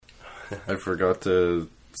I forgot to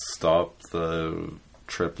stop the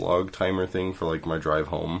trip log timer thing for, like, my drive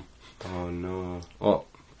home. Oh, no. Well,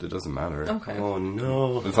 it doesn't matter. Okay. Oh,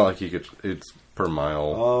 no. It's not like you could... It's per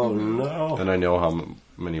mile. Oh, no. And I know how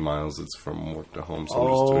many miles it's from work to home, so I'm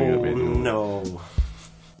just doing it manually. No.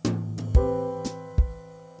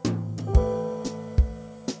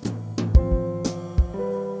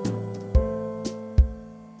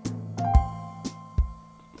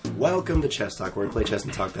 Welcome to Chess Talk, where we play chess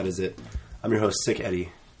and talk. That is it. I'm your host, Sick Eddie.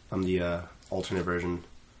 I'm the alternate version.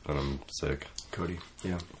 And I'm sick. Cody.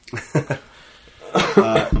 Yeah.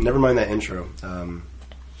 Never mind that intro.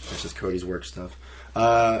 That's just Cody's work stuff.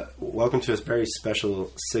 Welcome to a very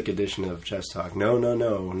special sick edition of Chess Talk. No,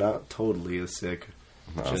 not totally a sick.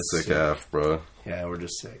 Not just sick AF, bro. Yeah, we're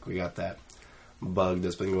just sick. We got that bug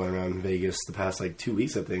that's been going around in Vegas the past, 2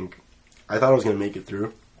 weeks, I think. I thought I was going to make it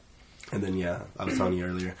through. And then, I was telling you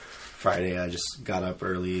earlier, Friday I just got up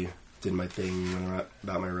early, did my thing, went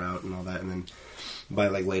about my route and all that. And then by,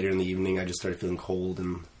 later in the evening, I just started feeling cold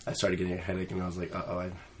and I started getting a headache. And I was like, uh-oh,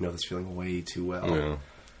 I know this feeling way too well. Yeah.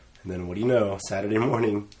 And then, what do you know? Saturday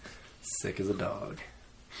morning, sick as a dog.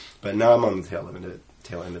 But now I'm on the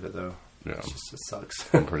tail end of it, though. Yeah. It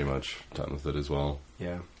sucks. I'm pretty much done with it as well.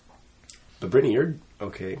 Yeah. But Brittany, you're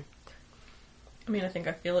okay. I mean, I think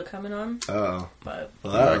I feel it coming on, Oh. but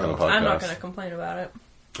Back on the I'm not podcast. going to complain about it.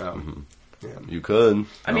 Oh. Yeah. You could.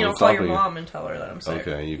 I mean, No I'll one's call your stopping you. mom and tell her that I'm sick.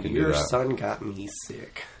 Okay, you can do Your that. son got me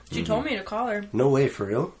sick. She told me to call her. No way, for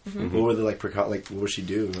real? Mm-hmm. What were the, what would she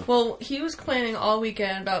do? Well, he was complaining all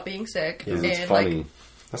weekend about being sick. Yeah, and, It's funny.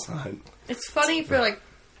 That's not... it's funny for,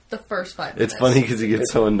 the first 5 minutes. It's funny because you get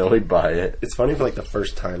so annoyed by it. It's funny for, the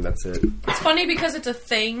first time, that's it. It's funny because it's a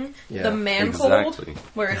thing. Yeah, the man exactly. cold,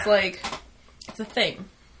 where it's it's a thing.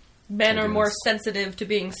 Men are more sensitive to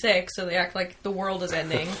being sick, so they act like the world is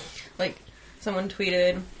ending. Someone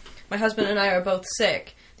tweeted, "My husband and I are both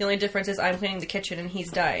sick. The only difference is I'm cleaning the kitchen and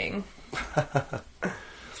he's dying."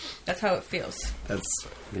 That's how it feels.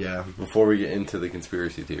 Yeah. Before we get into the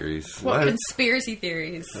conspiracy theories, What conspiracy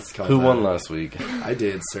theories? That's called who that. won last week? I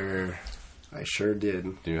did, sir. I sure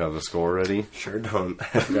did. Do you have the score ready? Sure don't.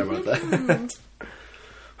 I forgot about that.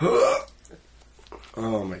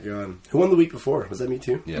 Oh, my God. Who won the week before? Was that me,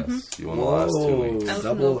 too? Yes, you won the last 2 weeks. I listened to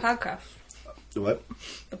Double. the podcast. What?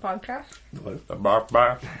 The podcast?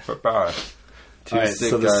 What? Two Alright, sick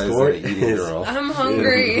so the guys score and an eating is- girl. I'm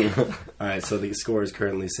hungry. Alright, so the score is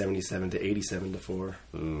currently 77 to 87 to 4.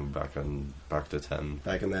 Ooh, back to 10.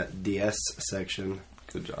 Back in that DS section.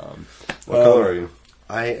 Good job. What color are you?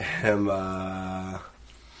 I am,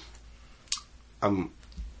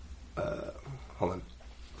 hold on.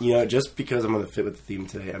 Just because I'm going to fit with the theme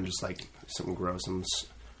today, I'm just something gross. I'm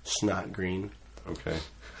snot green. Okay.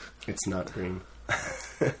 It's not green.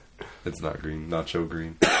 It's not green. Nacho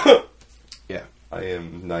green. Yeah. I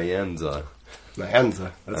am Nyanza.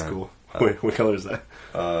 Nyanza. That's cool. Wait, what color is that?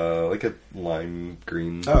 Like a lime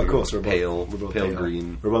green. Oh, cool. So pale, we're both pale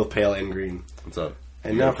green. We're both pale and green. What's up?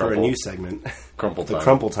 And You now got for a crumple? new segment. Crumple The time.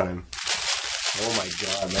 crumple time. Oh my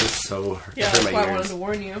god, that is so... Yeah, that hurt that's my why I wanted ears. to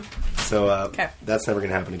warn you. So, Okay. that's never going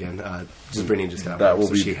to happen again. Just Brittany just got That one, will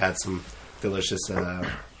so be- she had some delicious... we're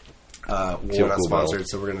Tuco not sponsored, Bowl.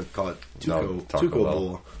 so we're going to call it No, Tuco, Taco Tuco Bell.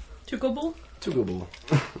 Bowl. Tuco Bowl? Tuco Bowl.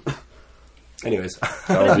 Anyways. That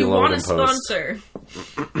will If be you lowered want in to post. sponsor,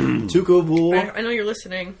 Tuco Bowl. I know you're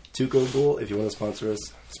listening. Tuco Bowl, if you want to sponsor us,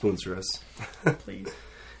 sponsor us. Please.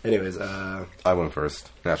 Anyways, I went first,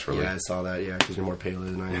 naturally. yeah, I saw that, because you're more paler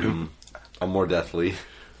than I am. I'm more deathly.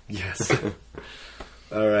 Yes.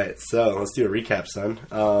 Alright, so let's do a recap,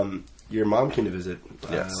 son. Your mom came to visit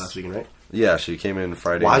Yes. last weekend, right? Yeah, she came in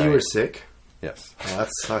Friday While night. you were sick? Yes. Oh, that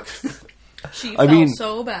sucks. She I felt mean-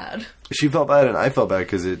 so bad. She felt bad and I felt bad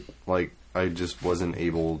because I just wasn't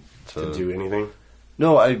able to do anything?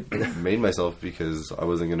 No, I made myself because I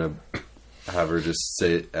wasn't going to have her just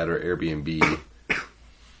sit at her Airbnb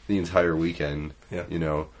the entire weekend. Yeah.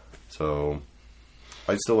 So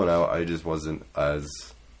I still went out. I just wasn't as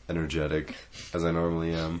energetic as I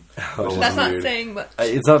normally am. Oh, That's not weird. saying much.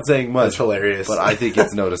 It's not saying much. That's hilarious. But I think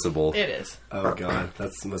it's noticeable. It is. Oh, God.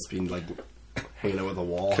 That must be, hanging out with a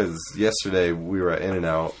wall. Because yesterday we were at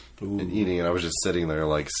In-N-Out Ooh. and eating, and I was just sitting there,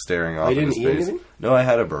 staring off you into didn't eat space. anything? No, I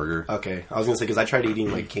had a burger. Okay. I was going to say, because I tried eating,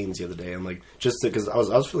 Cane's the other day. I'm just because I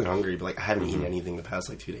was feeling hungry, but, I hadn't eaten anything the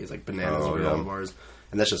past, 2 days. Bananas Oh, and yeah. granola bars.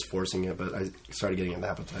 And that's just forcing it, but I started getting an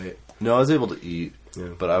appetite. No, I was able to eat, Yeah.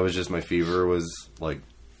 but I was just, my fever was,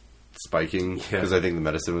 spiking Yeah. because I think the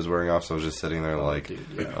medicine was wearing off, so I was just sitting there dude,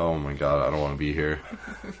 yeah. oh my god, I don't want to be here.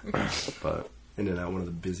 But, In-N-Out, one of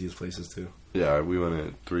the busiest places, too. yeah, we went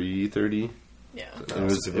at 3:30. Yeah. It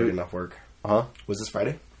was super good enough work. Huh? Was this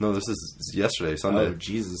Friday? No, this is yesterday, Sunday. Oh,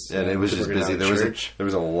 Jesus. And it was just People were busy. getting out There of was church. there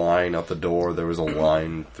was a line out the door. There was a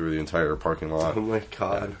line through the entire parking lot. Oh, my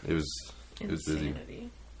God. It was busy. Insanity.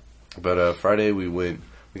 But Friday we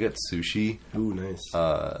got sushi. Ooh, nice.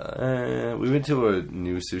 We went to a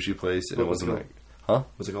new sushi place, and What it was wasn't it like, huh?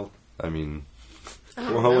 What's it called? I mean, I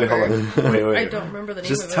don't Well, wait, hold remember. on. Wait. I don't remember the name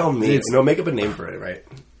Just of tell it. me. It's- No, make up a name for it, right?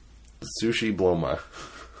 sushi bloma.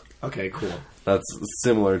 Okay, cool. That's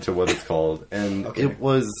similar to what it's called, and Okay. it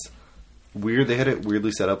was weird. They had it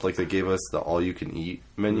weirdly set up, like they gave us the all-you-can-eat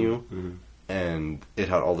menu, and it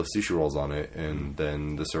had all the sushi rolls on it. And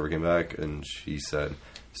then the server came back, and she said,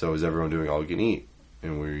 "So is everyone doing all-you-can-eat?"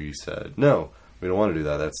 And we said, "No, we don't want to do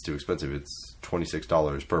that. That's too expensive. It's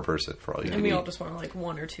 $26 per person for all you And can we eat." all just want like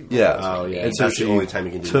 1 or 2 rolls. Yeah. Oh, yeah. And so That's she the only time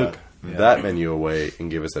you can do took that. that menu away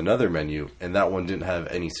and gave us another menu, and that one didn't have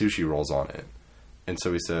any sushi rolls on it. And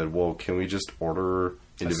so we said, well, can we just order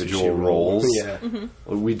individual sushi roll. rolls? Yeah.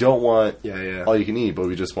 We don't want Yeah. all you can eat, but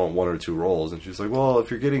we just want 1 or 2 rolls. And she's like, well, if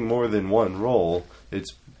you're getting more than 1 roll,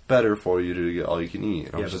 it's better for you to get all you can eat.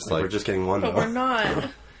 And I Yeah, was just just like, like, we're just getting one, But though. we're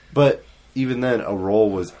not. but even then, a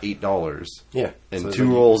roll was $8, Yeah. and So 2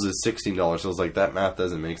 like- rolls is $16. So I was like, that math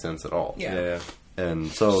doesn't make sense at all. Yeah. Yeah. And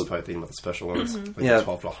So so probably thinking about the special ones, like Yeah. the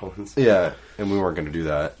 $12 ones. yeah, and we weren't going to do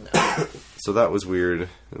that. So that was weird. Is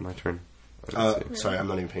it my turn? Let's see. Sorry, I'm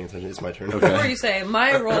not even paying attention. It's my turn. Okay. Before you say,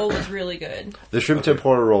 my roll was really good. The shrimp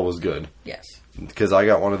tempura roll was good Yes. because I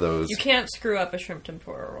got one of those. You can't screw up a shrimp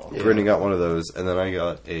tempura roll. Yeah. Brittany got one of those, and then I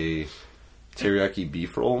got a teriyaki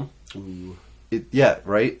beef roll. Ooh. Yeah,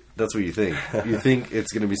 right. That's what you think. You think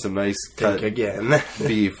it's going to be some nice Think cut again.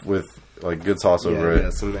 beef with like good sauce over Yeah,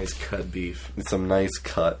 it. some nice cut beef. Some nice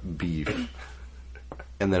cut beef,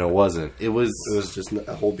 and then it wasn't. It was It was just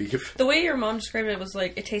a whole beef. The way your mom described it was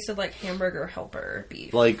like, it tasted like hamburger helper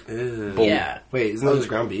beef. like Ew. Yeah. Wait, isn't that just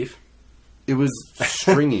ground beef? it was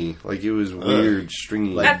stringy. Like it was weird,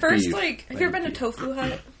 stringy. Like At first, beef. like, have you ever been to Tofu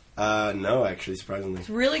Hut? No, actually, surprisingly. It's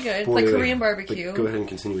really good. It's Wait, like wait, Korean wait. barbecue. Go ahead and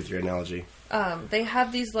continue with your analogy. They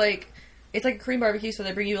have these like, it's like a Korean barbecue, so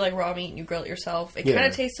they bring you like raw meat and you grill it yourself. It Yeah. kind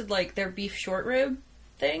of tasted like their beef short rib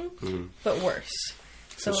thing, but worse.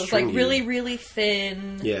 So So it was like stringy. really, really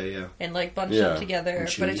thin Yeah. and like bunched Yeah. up together,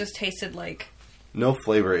 And but it chewy. just tasted like no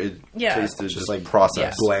flavor. It Yeah. tasted Just just like like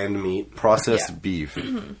processed, Bland meat. processed Yeah. beef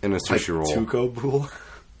in a Like sushi roll. Tuco bowl.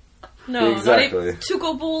 no. Exactly. Not even,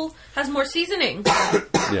 Tuco bowl has more seasoning.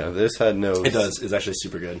 Yeah, this had no. It does. It's actually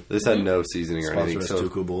super good. This had no seasoning or Sponsor anything. us, So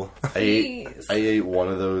Tuco bowl. Please. I ate one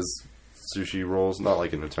of those sushi rolls, not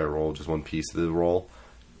like an entire roll, just one piece of the roll,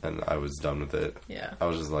 and I was done with it. Yeah. I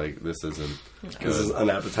was just like, this isn't This is good.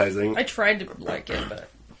 unappetizing. I tried to like it, but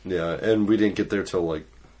Yeah, and we didn't get there till like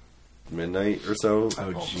midnight or so. Oh,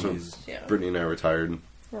 So jeez. yeah, Brittany and I were tired.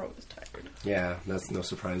 we're always tired. Yeah, that's no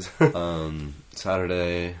surprise.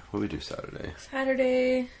 Saturday, what did we do Saturday?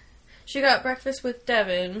 Saturday, she got breakfast with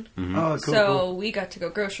Devin, Oh, cool. so cool. we got to go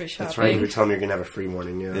grocery shopping. That's right. You were telling me you're gonna have a free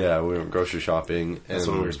morning. Yeah. Yeah, we went grocery shopping, and That's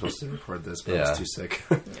when we were supposed to record this, but I Yeah. was too sick.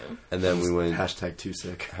 and then we went Hashtag too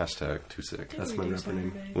sick. hashtag too sick. That's What my did we do rapper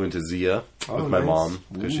name. Saturday? We went to Zia Oh, with my nice. mom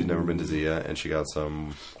because she'd never Ooh. been to Zia, and she got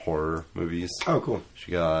some horror movies. Oh, cool.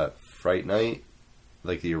 She got Fright Night,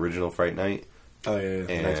 like the original Fright Night, Oh, yeah. And-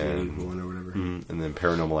 1981 or whatever. and then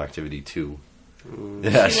Paranormal Activity 2.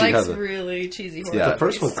 Yeah, She she likes has a, really cheesy horror. Yeah. The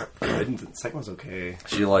first movies. one's good. The second one's okay.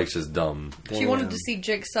 she likes just dumb. She wanted to see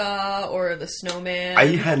Jigsaw or The Snowman. I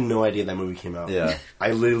had no idea that movie came out. Yeah.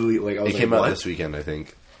 I literally, like, I was It like, came out what? this weekend, I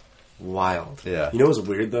think. Wild. Yeah. You know what's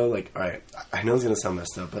weird, though? Like, alright, I know it's gonna sound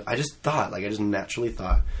messed up, but I just thought, like, I just naturally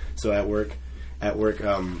thought. So at work, I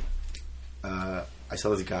saw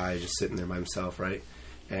this guy just sitting there by himself, right?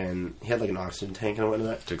 And he had, like, an oxygen tank and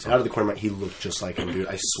whatnot. Jigsaw. Out of the corner of my, he looked just like him, dude.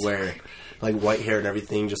 I swear. Like, white hair and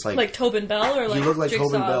everything, just like Tobin Bell or like he looked like Jigsaw,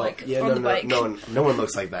 Tobin Bell. like Yeah, on no, the no, bike. no one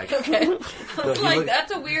looks like that guy. Okay, I was he like, looked-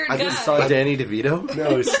 that's a weird I guy. just Saw Danny DeVito?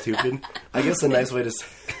 No, it's stupid. I guess a nice way to say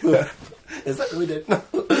is that really did? No.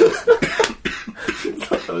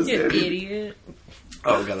 That was You Danny. idiot.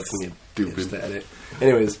 Oh god, that's gonna be Stupid. stupid to edit.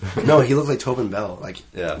 Anyways, no, he looked like Tobin Bell, like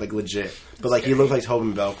Yeah. like legit. But like he looked like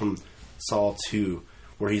Tobin Bell from Saw 2,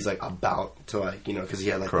 where he's like about to like because he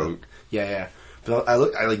had like Croak. yeah. But I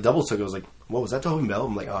like double took. I was like, what was that Tobin Bell?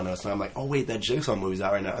 I'm like, oh no, it's not. I'm like, oh wait, that Jigsaw movie's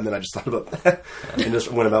out right now. And then I just thought about that and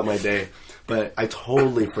just went about my day. But I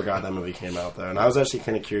totally forgot that movie came out though, and I was actually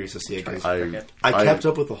kind of curious to see it because I kept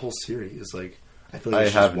up with the whole series. Like I feel like I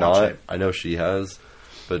should just have watch not. it. I know she has,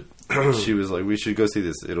 but she was like, "We should go see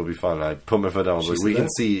this. It'll be fun." I put my foot down. I was She like, said "We can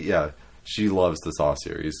that? see." Yeah, she loves the Saw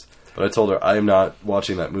series. But I told her, I am not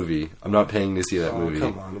watching that movie. I'm not paying to see that movie.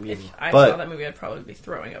 Come on. If I But- saw that movie, I'd probably be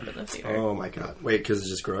throwing up in the theater. Oh my god. Wait, because it's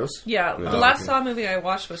just gross? Yeah, Yeah. the last Okay. Saw movie I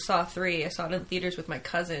watched was Saw 3. I saw it in theaters with my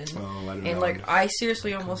cousin. Oh, I don't And, know. like, I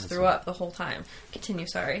seriously almost threw up the whole time. Continue,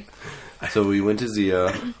 sorry. So we went to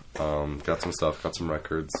Zia, got some stuff, got some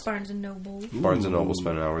records. Barnes & Noble. Barnes & Noble,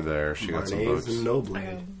 spent an hour there. She got some Mayonnaise books. and no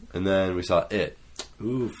blade. And then we saw It.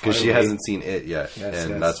 Ooh, Because she finally. hasn't seen It yet. Yes,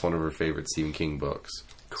 and yes. that's one of her favorite Stephen King books.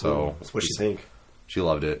 Cool. So What'd she think? she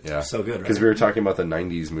loved it, yeah. So good, right? Because we were talking about the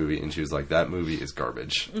 90s movie, and she was like, that movie is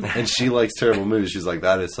garbage. And she likes terrible movies. She's like,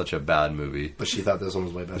 that is such a bad movie. But she thought this one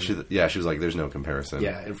was way better. She was like, there's no comparison.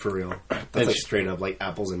 Yeah, and for real. That's And like she- straight up like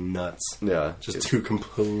apples and nuts. Yeah. Just two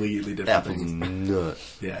completely different apples things. and nut.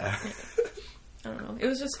 Yeah. I don't know. It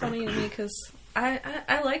was just funny to me because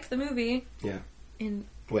I liked the movie. Yeah. And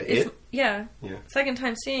What, it's- It? Yeah. Yeah. Second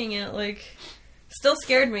time seeing it, like, still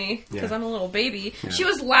scared me because Yeah. I'm a little baby. Yeah. She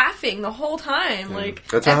was laughing the whole time. Yeah. Like,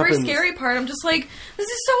 That's what every happens- scary part, I'm just like, this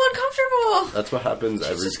is so uncomfortable. That's what happens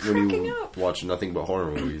just when cracking you up. watch nothing but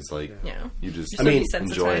horror movies. Like, Yeah. you just You're so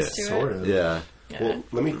enjoy desensitized it. to it. Sort of. Yeah. Yeah. Well,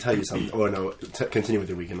 let me tell you something. Oh, no. Continue with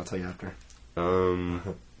your weekend. I'll tell you after.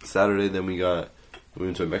 Saturday, then we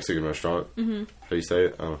went to a Mexican restaurant. Mm-hmm. How do you say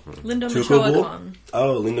it? Oh, Linda Tucubu? Michoacan.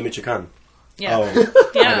 Oh, Linda Michoacan. Yeah.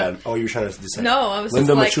 Oh, Yeah. my bad. Oh, you were trying to say No, I was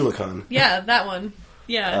Linda just like, Michoacan. yeah, that one.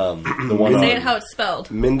 Yeah. the one Say on, it how it's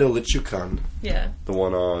spelled. Minda Lichucan. Yeah. the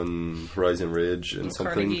one on Horizon Ridge and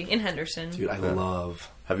something. Carnegie in Henderson. Dude, I love.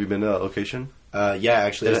 Have you been to that location? Yeah,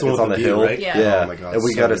 actually. It's the one on with the view, hill, right? Yeah. Oh, my God. And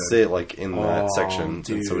we so got to good. sit like in that Oh, section,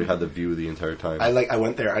 and so we dude. had the view the entire time. I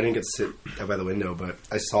went there. I didn't get to sit by the window, but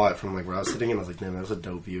I saw it from like where I was sitting, and I was like, "Man, that was a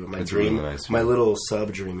dope view." And my It's dream, really nice, my yeah. little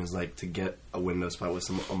sub dream, is like to get a window spot with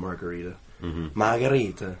a margarita.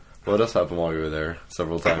 Margarita. What else happened while we were there?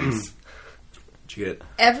 Several times. Did you get?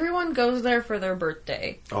 Everyone goes there for their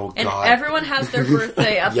birthday. Oh And God! everyone has their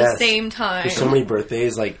birthday at Yes. the same time. There's so many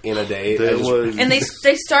birthdays like in a day. There I just- was- And they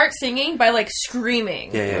start singing by like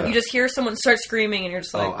screaming. Yeah, yeah. You just hear someone start screaming, and you're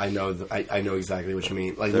just like, Oh, I know. I know exactly what you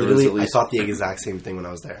mean. Like There was literally, at least- I thought the exact same thing when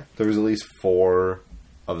I was there. There was at least 4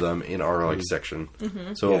 of them in our like section.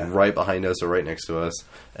 So Yeah. right behind us or right next to us,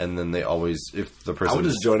 and then they always, if the I person would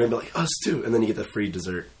just join in and be like, "Us too," and then you get the free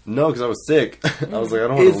dessert. no, because I was sick. I was like, I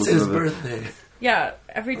don't want to It's listen his to this. birthday. yeah.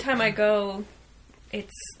 Every time I go,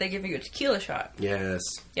 they give you a tequila shot. Yes.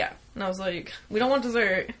 Yeah, and I was like, we don't want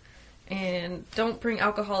dessert, and don't bring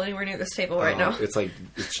alcohol anywhere near this table right now. It's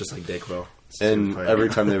just like Dayquil. It's And terrifying. every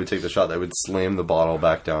time they would take the shot, they would slam the bottle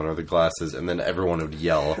back down or the glasses, and then everyone would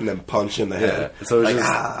yell. and then punch in the Yeah, head. so it was Like,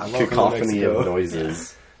 just welcome to cacophony Mexico. of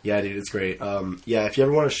noises. Yeah, dude, it's great. Yeah, if you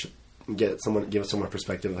ever want to give someone a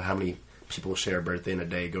perspective of how many people share a birthday in a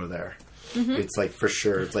day, go there. It's like for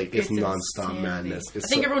sure. It's like it's nonstop insanity. madness. I It's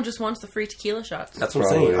think so- everyone just wants the free tequila shots. That's what I'm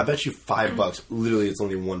Probably. saying. I bet you $5. Literally, it's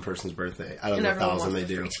only one person's birthday out of and the everyone 1,000 wants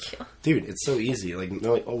they the do. free tequila. Dude, it's so easy. Like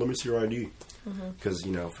they're like, "Oh, let me see your ID," because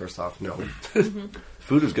first off, no.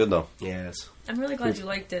 Food is good though. Yes, I'm really glad you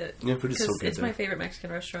liked it. Yeah, food is so Because good. it's my there. favorite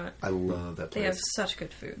Mexican restaurant. I love that They place. have such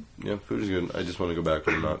good food. Yeah, food is good. I just want to go back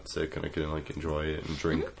when I'm not sick and I can like enjoy it and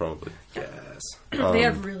drink probably. Yes, They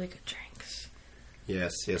have really good drinks.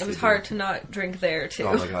 yes. It was hard to not drink there too.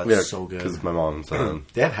 Oh my god, Yeah, it's so good. because my mom's.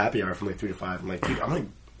 They have happy hour from like 3 to 5. I'm like, dude, I'm gonna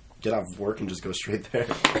get off work and just go straight there.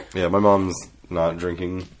 Yeah, my mom's not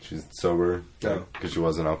drinking. She's sober Oh. because she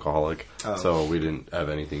was an alcoholic. Oh. So we didn't have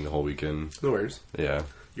anything the whole weekend. No worries. Yeah.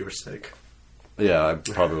 You were sick. Yeah, I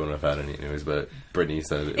probably wouldn't have had any anyways, but Brittany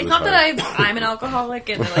said it It's was not fine. that I'm an alcoholic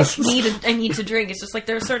and like I need to drink. It's just like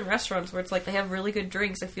there are certain restaurants where it's like they have really good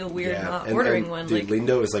drinks. I feel weird not ordering one. Dude, Like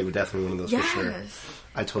Lindo is like definitely one of those yes, for sure.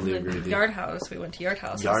 I totally agree with you. Yard House. We went to Yard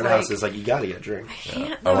House. Yard It's House like, is like you gotta get a drink.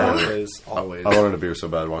 can't I wanted though. Always, always. I wanted a beer so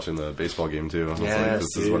bad watching the baseball game too. I was like, Yes,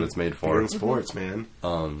 this is what it's made Beer for. and sports, man.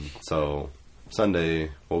 So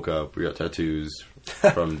Sunday, woke up, we got tattoos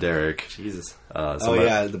from Derek. Jesus. So Oh my-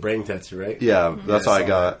 yeah, the brain tattoo, right? Yeah, that's Yeah, I how I saw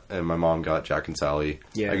got, and my mom got Jack and Sally.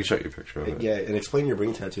 Yeah. I can show you a picture of it. Yeah, and explain your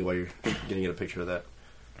brain tattoo while you're getting a picture of that.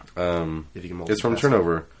 If you can. It's from multitask.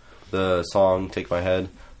 Turnover. The song "Take My Head."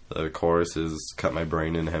 The chorus is "Cut my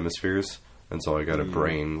brain in hemispheres," and so I got a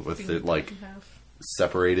brain with it like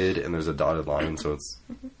separated, and there's a dotted line, so it's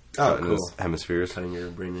Oh, cut in cool. this hemispheres. Cutting your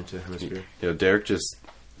brain into a hemisphere. You know, Derek just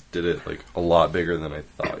did it like a lot bigger than I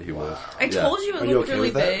thought he would. I told you it Are you looked okay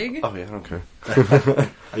really with that? big. Oh yeah, I don't care.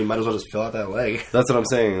 I mean, might as well just fill out that leg. That's what I'm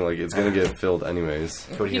saying. Like it's gonna get filled anyways.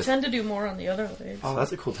 Cody You has- tend to do more on the other legs. Oh,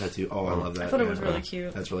 that's a cool tattoo. Oh, I love that. I thought it yeah. was really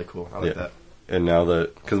cute. That's really cool. I like Yeah. that. And now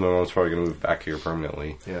that, because my mom's probably going to move back here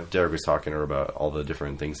permanently, Yeah. Derek was talking to her about all the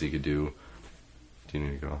different things he could do. Do you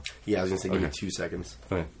need to go? Yeah, I was gonna say, give me Okay. 2 seconds.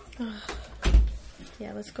 Okay.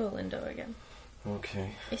 Yeah, let's go Lindo again.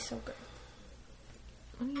 Okay. It's so good.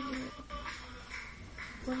 What are you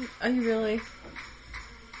doing? Are you really?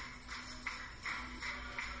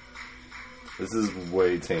 This is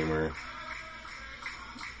way tamer.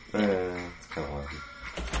 It's kind of wacky.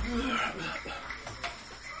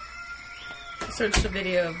 Searched a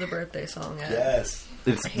video of the birthday song. Yes.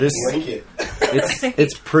 It's hate this. Link it.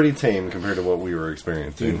 It's pretty tame compared to what we were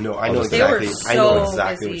experiencing. Dude, no, I I'll know just They say- were Exactly. I so know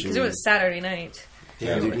exactly busy what you because it mean. was Saturday night.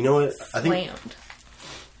 Yeah, They dude. were You know what? I think slammed.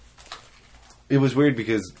 It was weird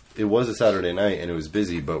because it was a Saturday night and it was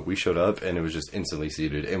busy, but we showed up and it was just instantly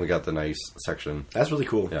seated, and we got the nice section. that's really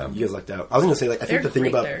cool. Yeah. You guys lucked out. I was gonna say, like, I They're think the thing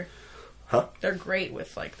great about there. Huh? They're great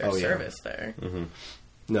with like their Oh, yeah. service there.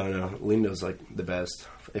 no, Lindo's like the best.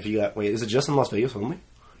 If you got is it just in Las Vegas only?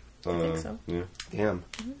 I think so. Yeah. Damn.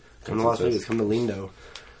 Come That's to Las what it says. Vegas. Come to Lindo.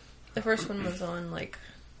 The first one was on like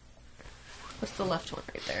what's the left one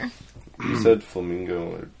right there? You said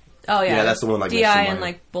Flamingo. Or, Oh yeah, Yeah, that's the one, like, DI next to and mine.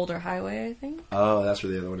 like Boulder Highway, I think. Oh, that's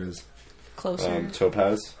where the other one is. Closer.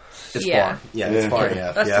 Topaz. It's Yeah. far. Yeah, it's Yeah. far. Yeah,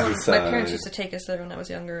 Yeah, that's yeah. the one. It's, My parents used to take us there when I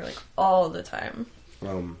was younger, like all the time.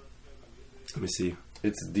 Let me see.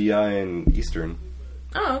 It's DI and Eastern.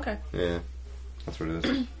 Oh, okay. Yeah, that's what it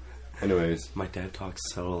is. Anyways, My dad talks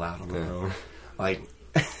so loud on the Yeah. phone. Like,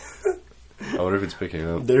 I wonder if it's picking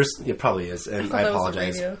up. it probably is, and thought I that was the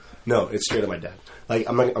apologize. radio. No, it's straight up my dad. Like,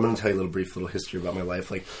 I'm going to tell you a little brief little history about my life.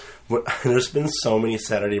 Like, there's been so many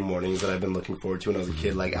Saturday mornings that I've been looking forward to when I was a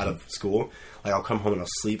kid, like, out of school. Like, I'll come home and I'll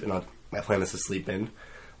sleep, and my plan is to sleep in.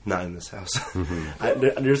 Not in this house.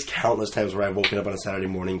 There's countless times where I've woken up on a Saturday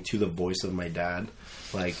morning to the voice of my dad,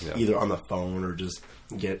 like, either on the phone or just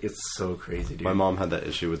it's so crazy, dude. My mom had that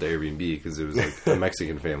issue with the Airbnb because it was like a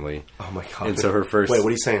Mexican family. Oh my god. And so her first- Wait, what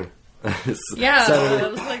are you saying? Yeah, Saturday- I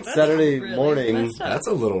was like, that's Saturday really morning. messed up. That's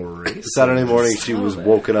a little racist. Saturday morning, she was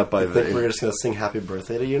woken up by I think we're the. just gonna sing happy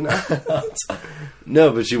birthday to you now.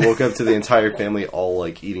 No, but she woke up to the entire family all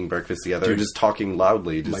like eating breakfast together, Dude, just talking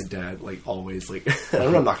loudly. My Just, dad, like, always, like, I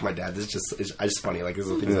don't know, I'm knocking my dad. It's just funny. Like, there's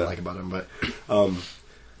the things I Yeah. like about him. But,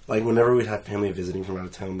 like, whenever we'd have family visiting from out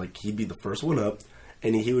of town, like, he'd be the first one up,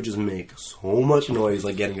 and he would just make so much noise,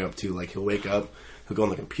 like, getting up too. Like, he'll wake up, he'll go on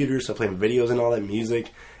the computer, start playing videos and all that music,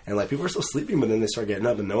 and like, people are still sleeping, but then they start getting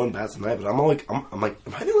up, and no one bats an eye. But I'm like, am I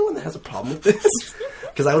the only one that has a problem with this?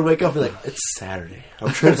 Because I would wake up and be like, it's Saturday,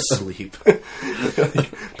 I'm trying to sleep, like,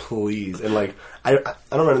 please. And like, I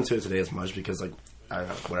don't run into it today as much because, like, I don't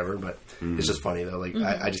know, whatever. But it's just funny though. Like,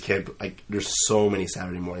 I just can't. Like, there's so many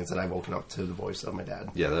Saturday mornings that I've woken up to the voice of my dad.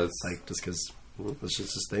 yeah, that's Like, just because it's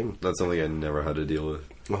just this thing. that's something I never had to deal with.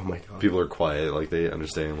 Oh my god. People are quiet, like they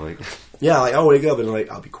understand. Like Yeah, like, I'll wake up and like,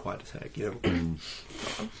 I'll be quiet as heck, you know.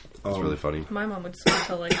 it's really funny. My mom would sleep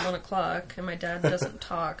until like 1 o'clock, and my dad doesn't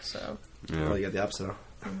talk, so Yeah. Well, you got the opposite.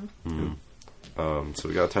 So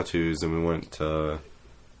we got tattoos, and we went in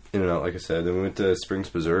and out, like I said. Then we went to Springs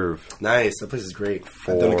Preserve, Nice. That place is great.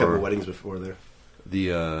 I've done a couple For- weddings before there.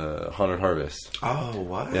 the Haunted Harvest. Oh,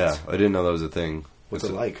 what? Yeah, I didn't know that was a thing. What's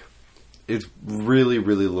it like? It's really,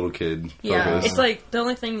 really little kid yeah. focused. It's like the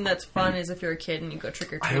only thing that's fun is if you're a kid and you go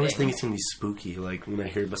trick or I always think treating. it's gonna be spooky, like when I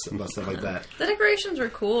hear about stuff like that. The decorations were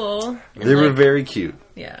cool. and, They were like, very cute.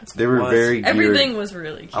 yeah. They were What? very geared. Everything was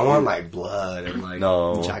really cute. I want like blood and like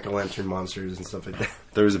No. jack-o'-lantern monsters and stuff like that.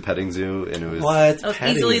 There was a petting zoo, and it was What? That was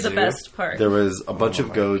Petting easily the zoo? best part. there was a bunch Oh of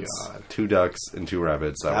my goats, God. 2 ducks, and 2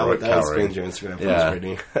 rabbits that That, were would, that cowering. explains your Instagram post, Yeah.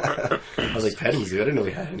 Brittany. I was like, petting zoo? I didn't know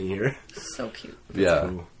we had any here. So cute. Yeah,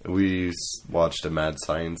 cool. we watched a mad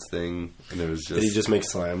science thing, and it was just Did he just make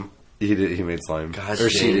slime? he made slime, God or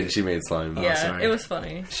she dang did. it. She made slime. Yeah, sorry. it was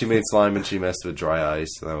funny. She made slime, and she messed with dry ice,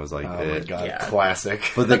 and that was like Oh my it. god, Yeah. classic.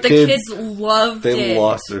 But But the kids loved they it.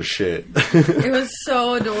 lost their shit. It was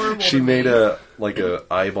so adorable. She to made me. a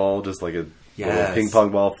eyeball, just like a little Yes. ping pong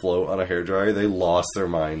ball float on a hairdryer. They lost their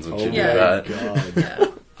minds when she did Yeah. that. God. Yeah.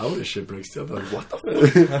 I would have shipwrecked still. Like, what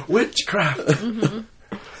the fuck? Witchcraft.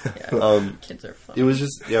 Yeah. Kids are fun. It was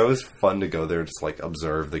just it was fun to go there, just like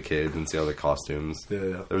observe the kids and see all the costumes. Yeah.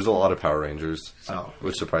 There was a lot of Power Rangers, Oh.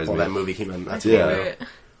 which surprised Well, me. that movie came out. That's Yeah. Favorite.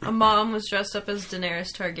 A mom was dressed up as Daenerys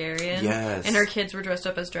Targaryen. Yes. And her kids were dressed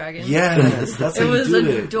up as dragons. Yes, that's It how was you do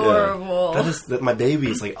it. adorable. That is that my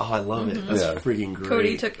baby's like, oh, I love it. That's Yeah. freaking great.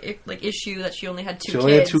 Cody took like issue that she only had 2 She kids.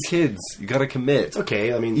 only had 2 kids. You gotta commit. It's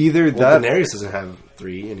okay. I mean, Either well, that- Daenerys doesn't have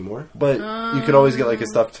 3 anymore. But you could always get like a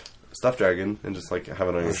stuffed dragon and just like have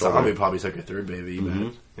it on your Zombie shoulder. probably took her 3rd baby.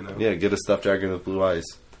 You know. Yeah, get a stuffed dragon with blue eyes.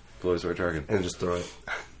 Blue eyes for a dragon. And just throw it.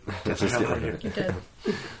 Get the Just hell get out of here. You did.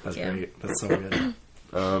 That's Yeah. great. That's so good.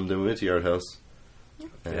 Then we went to Yard House.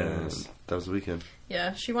 And Yes. that was the weekend.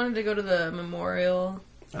 Yeah, she wanted to go to the memorial,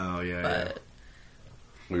 Oh yeah. but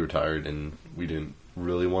we were tired and we didn't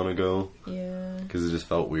really want to go. Yeah. Because it just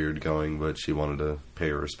felt weird going, but she wanted to pay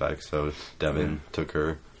her respects, so Devin took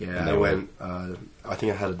her. Yeah, and they I went. I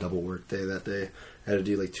think I had a double work day that day. I had to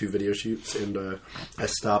do like 2 video shoots, and I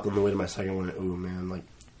stopped on the way to my second one. And, oh man, like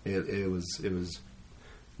it was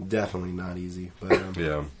definitely not easy, but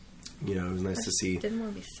Yeah. you know, it was nice to see. Didn't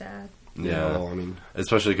want to be sad. Yeah. Well, I mean,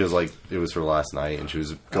 Especially because, like, it was her last night and she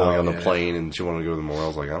was going on the yeah. plane and she wanted to go to the mall. I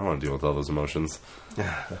was like, I don't want to deal with all those emotions.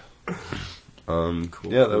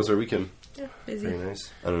 Cool. Yeah, that was our weekend. Yeah, busy. very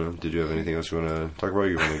nice. I don't know. Did you have anything else you want to talk about? Or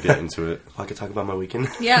you want to get into it? I could talk about my weekend.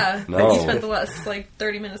 Yeah. No. You spent the last,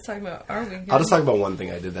 30 minutes talking about our weekend. I'll just talk about one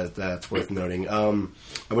thing I did that's worth noting.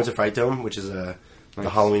 I went to Fright Dome, which is the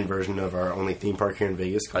Halloween version of our only theme park here in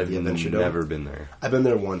Vegas called I've the Adventure Dome. never been there. I've been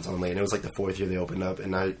there once only, and it was like the 4th year they opened up.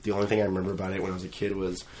 And the only thing I remember about it when I was a kid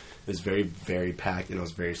was it was very, very packed, and I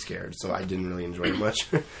was very scared. So I didn't really enjoy it much.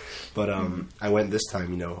 But I went this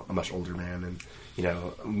time, you know, a much older man, and you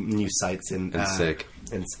know, new sights and sick.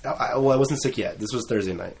 And I wasn't sick yet. This was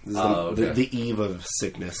Thursday night. This is okay. the eve of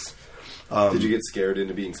sickness. Did you get scared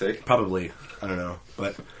into being sick? Probably. I don't know.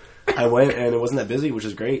 But I went, and it wasn't that busy, which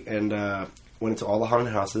is great. And went into all the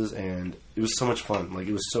haunted houses, and it was so much fun. Like,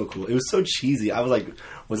 it was so cool. It was so cheesy. I was like,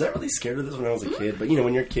 was I really scared of this when I was a kid? But, you know,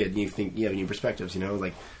 when you're a kid, you think you have new perspectives, you know?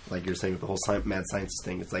 Like you're saying with the whole mad scientist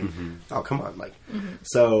thing. It's like, oh, come on. Like,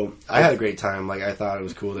 so I had a great time. Like, I thought it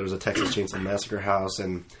was cool. There was a Texas Chainsaw Massacre house,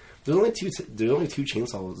 and there's only two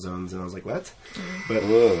chainsaw zones, and I was like, what? But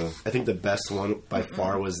I think the best one by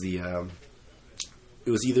far was the,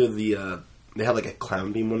 it was either the, they had like a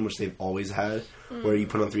clown beam one, which they've always had, where you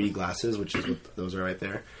put on 3D glasses, which is what those are right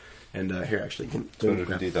there. And here, actually, you can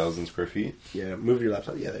 250,000 square feet. yeah, move your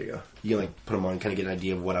laptop. Yeah, there you go. You can like put them on, kind of get an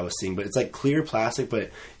idea of what I was seeing. But it's like clear plastic,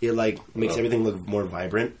 but it like makes everything look more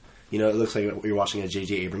vibrant. You know, it looks like you're watching a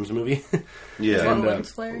J.J. Abrams movie. Yeah. lot of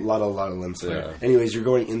lens flare? A lot of lens flare. Yeah. Anyways, you're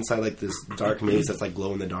going inside like this dark maze that's like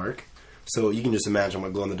glow in the dark. So you can just imagine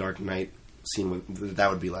what glow in the dark night scene that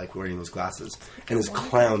would be like wearing those glasses. And there's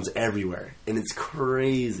clowns everywhere, and it's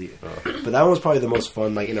crazy. But that one was probably the most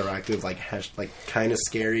fun, like interactive, like kind of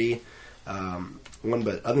scary one.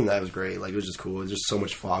 But other than that, it was great. Like, it was just cool. It was just so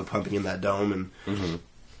much fog pumping in that dome, and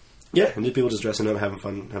yeah, and just people just dressing up, having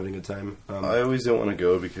fun, having a good time. I always don't want to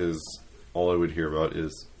go because all I would hear about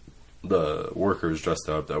is the workers dressed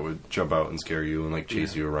up that would jump out and scare you and like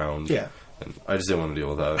chase you around. Yeah. And I just didn't want to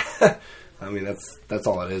deal with that. I mean, that's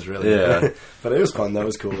all it is, really. Yeah. But it was fun. That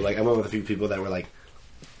was cool. Like, I went with a few people that were like,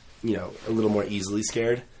 you know, a little more easily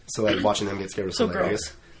scared. So like watching them get scared was So hilarious.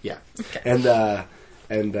 girls. Yeah. Okay.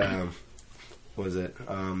 And what was it?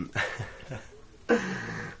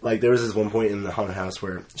 Like, there was this one point in the haunted house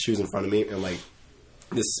where she was in front of me, and like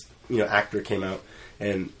this, you know, actor came out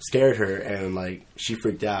and scared her, and like she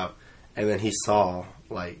freaked out, and then he saw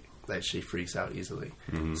like that she freaks out easily,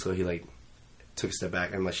 so he like took a step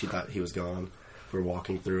back, and like she thought he was gone. We're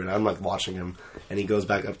walking through, and I'm like watching him, and he goes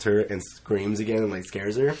back up to her and screams again and like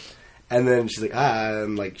scares her. And then she's like,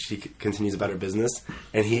 and like she continues about her business,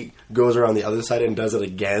 and he goes around the other side and does it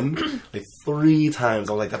again, like 3 times.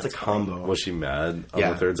 I was like, that's a combo. Was she mad on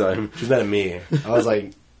Yeah. the third time? She's mad at me. I was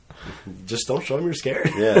like, just don't show him you're scared.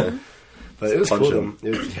 Yeah. But it was Punch cool. him. It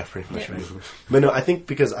was, yeah, pretty much. Right. But no, I think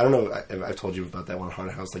because, I don't know if I've told you about that one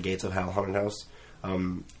haunted house, the Gates of Hell haunted house.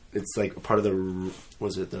 It's like part of the,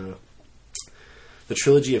 was it the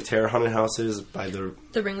trilogy of terror haunted houses by the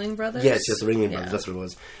Ringling Brothers? Yes, the Ringling Brothers. Yeah. That's what it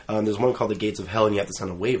was. There's one called the Gates of Hell, and you have to sign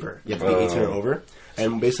a waiver. You have to be 18 or over.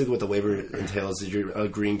 And basically, what the waiver entails is you're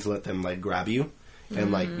agreeing to let them like grab you and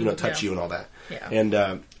like touch yeah. you and all that. Yeah.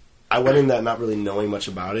 And I went in that not really knowing much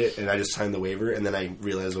about it, and I just signed the waiver, and then I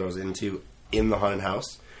realized what I was into in the haunted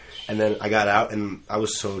house. And then I got out, and I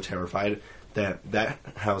was so terrified that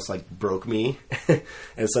house like broke me.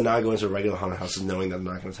 And so now I go into regular haunted houses knowing that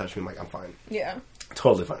they're not going to touch me. I'm like, I'm fine. Yeah.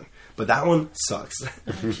 Totally fine. But that one sucks. Oh,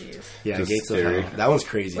 jeez. Yeah, Just Gates scary. of Hell. That one's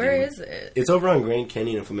crazy. Where dude. is it? It's over on Grand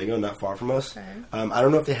Canyon and Flamingo, not far from us. Okay. I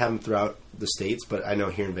don't know if they have them throughout the States, but I know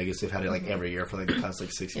here in Vegas they've had it like every year for like the past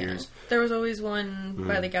like 6 Yeah. years. There was always one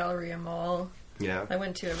by the Galleria Mall Yeah. I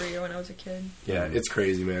went to every year when I was a kid. Yeah, it's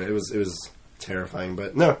crazy, man. It was terrifying.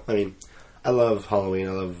 But no, I mean, I love Halloween.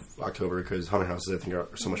 I love October because haunted houses, I think, are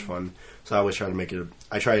so much fun. So I always try to make it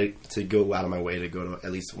I try to go out of my way to go to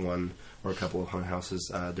at least one or a couple of haunted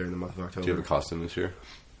houses during the month of October. Do you have a costume this year?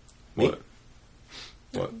 Me?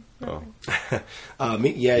 What? Oh.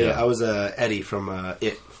 Me? Yeah. Yeah. I was Eddie from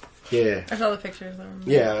It. Yeah. I saw the pictures of them.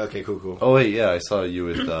 Yeah, okay, cool. Oh, wait, yeah, I saw you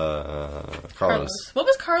with Carlos. What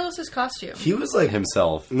was Carlos's costume? He was like...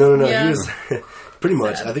 Himself. No, Yeah. he was... pretty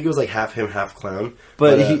much. Sad. I think it was like half him, half clown.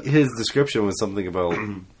 But his description was something about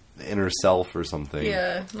inner self or something.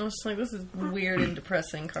 Yeah, and I was just like, this is weird and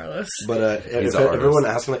depressing, Carlos. But He's an everyone artist.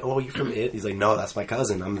 asks him like, "Oh, you from It?" He's like, "No, that's my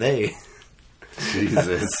cousin. I'm they."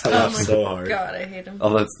 Jesus. I laugh Oh my so hard. God, I hate him.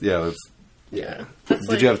 Oh, that's yeah. Yeah.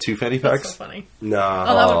 Did you have 2 fanny That's packs? so funny. No,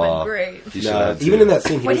 Oh, that would have been great. You should no. have Even two. in that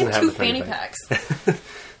scene, he Why doesn't did have two the fanny fanny pack. packs?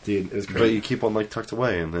 Dude, it was But great. you keep one like tucked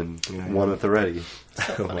away and then Yeah. one at the ready.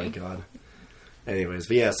 So Oh my funny. god. Anyways,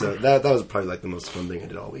 but yeah, so that was probably like the most fun thing I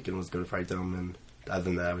did all weekend was go to Fright Dome, and other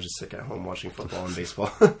than that, I was just sick at home watching football and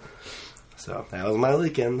baseball. So that was my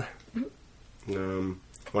weekend. Want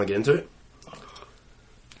to get into it?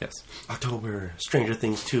 Yes. October, Stranger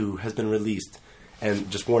Things 2 has been released, and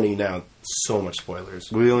just warning you now, so much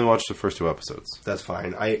spoilers. We only watched the first 2 episodes. That's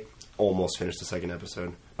fine. I almost finished the second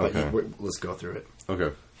episode, but Okay. let's go through it.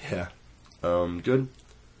 Okay. Yeah. Good.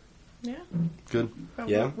 Yeah. Good. But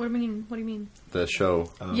Yeah? What do you mean? What do you mean? The show.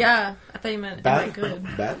 Yeah, I thought you meant am I good.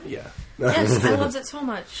 Bad? Yeah. Yes, I loved it so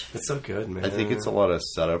much. It's so good, man. I think it's a lot of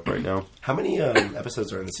setup right now. How many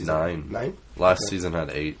episodes are in the season? 9. 9? Last Okay. season had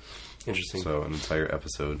 8, Interesting. so an entire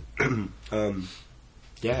episode.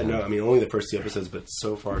 Yeah, no, I mean, only the first 2 episodes, but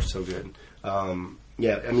so far, so good.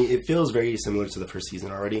 Yeah, I mean, it feels very similar to the first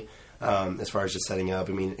season already, as far as just setting up.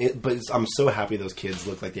 I mean, I'm so happy those kids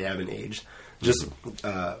look like they haven't aged. Just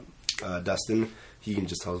Dustin, you can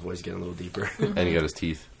just tell his voice getting a little deeper. And he got his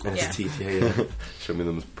teeth. And Yeah. his teeth, yeah. Show me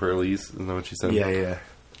them pearlies. Isn't that what you said? Yeah.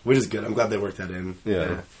 Which is good. I'm glad they worked that in.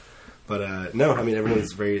 Yeah. But, no, I mean,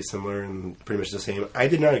 everyone's very similar and pretty much the same. I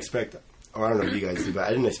did not expect, or I don't know if you guys do, but I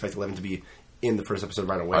didn't expect 11 to be in the first episode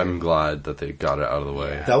right away. I'm glad that they got it out of the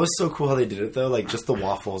way. That was so cool how they did it, though. Like, just the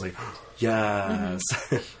waffles, like, yes.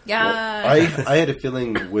 Yeah. I had a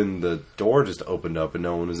feeling when the door just opened up and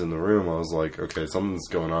no one was in the room, I was like, okay, something's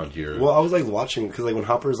going on here. Well, I was, like, watching, because, like, when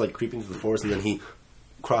Hopper's, like, creeping through the forest and then he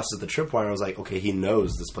crosses the tripwire, I was like, okay, he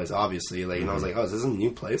knows this place, obviously. Like, and I was like, oh, is this a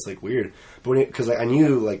new place? Like, weird. But because I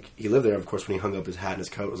knew, like, he lived there, of course, when he hung up his hat and his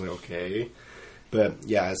coat, I was like, okay. But,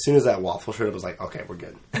 yeah, as soon as that waffle showed up, I was like, okay, we're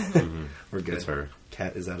good. We're good. It's her.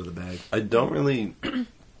 Cat is out of the bag. I don't really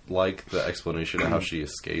like the explanation of how she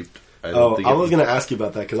escaped. I Oh, I was going to ask you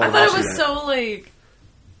about that, because I I'm thought it watching was that. so like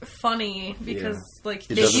funny because like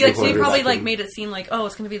It they, doesn't they require probably acting. like made it seem like, oh,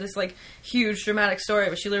 it's gonna be this like huge dramatic story,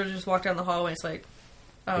 but she literally just walked down the hallway and it's like,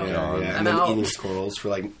 oh, Yeah, I'm and then out. eating squirrels for,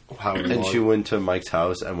 like, however long. And she went to Mike's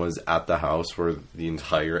house and was at the house where the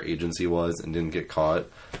entire agency was and didn't get caught.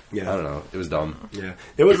 Yeah. I don't know. It was dumb. Yeah.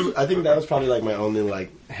 It was, I think that was probably, like, my only,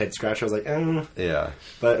 like, head scratch. I was like, Yeah.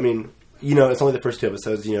 But, I mean, you know, it's only the first 2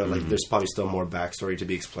 episodes. You know, like, there's probably still more backstory to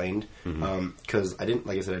be explained. Because I didn't,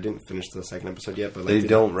 like I said, I didn't finish the second episode yet. But, like, They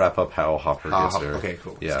don't wrap up how Hopper gets her. Okay,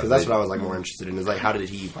 cool. Yeah, Because that's they- what I was, like, more interested in. Is, like, how did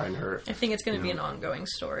he find her? I think it's gonna be an ongoing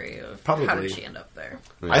story of how Probably. did she end up there.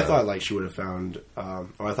 Yeah. I thought, like, she would have found, or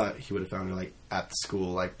I thought he would have found her, like, at the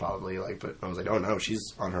school, like, probably, like, but I was like, oh, no,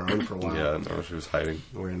 she's on her own for a while. Yeah, no, she was hiding.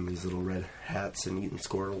 Wearing these little red hats and eating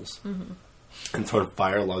squirrels. And throwing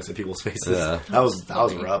fire logs at people's faces. Yeah. That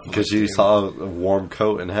was rough. Because she saw a warm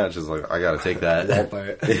coat and hat, she's like, I gotta take that.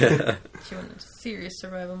 Vampire. Yeah. She went into serious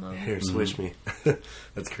survival mode. Here, switch me.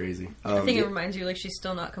 That's crazy. I think yeah. it reminds you like she's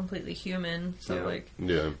still not completely human, so Yeah. like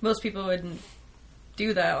Yeah. most people wouldn't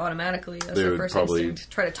do that automatically. That's They their would first probably-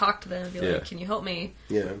 instinct. Try to talk to them and be Yeah. like, "Can you help me?"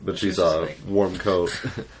 Yeah. But She she was saw just a like- warm coat.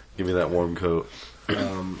 Give me that warm coat.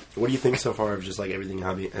 What do you think so far of just like everything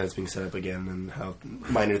how it's being set up again and how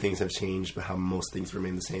minor things have changed but how most things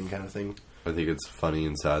remain the same kind of thing? I think it's funny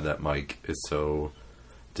and sad that Mike is so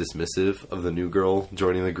dismissive of the new girl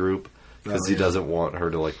joining the group because he yeah. doesn't want her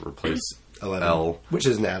to like replace 11. Elle. Which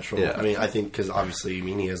is natural. Yeah. I mean, I think because obviously, I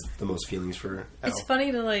mean, he has the most feelings for Elle. It's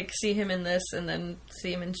funny to like see him in this and then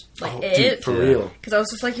see him in like Oh, It. dude, for Yeah. real. Because I was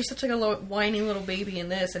just like, you're such like a whiny little baby in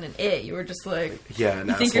this, and in It, you were just like, Yeah, an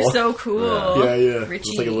you think asshole. you're so cool. Yeah. Richie.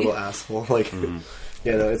 Just like a little asshole. Like,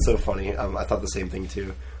 yeah, no, it's so funny. I thought the same thing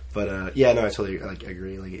too. But yeah, no, I totally like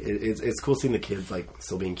agree. Like, it's cool seeing the kids like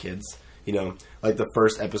still being kids. You know, like the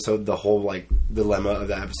first episode, the whole like dilemma of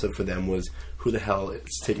that episode for them was who the hell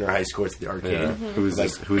is taking our high score to the arcade? Yeah. Who's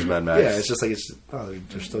Like, who's Mad Max? Yeah, it's just like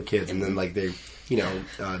they're still kids, and then like they, you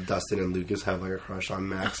know, Dustin and Lucas have like a crush on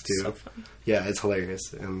Max too. So fun. Yeah, it's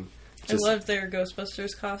hilarious, and just, I loved their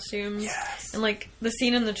Ghostbusters costumes. Yes. And like the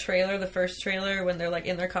scene in the trailer, the first trailer, when they're like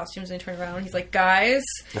in their costumes and they turn around and he's like, guys,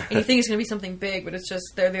 and you think it's gonna be something big, but it's just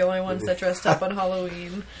they're the only ones that dressed up on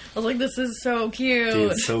Halloween. I was like, this is so cute.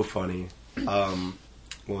 dude, it's so funny.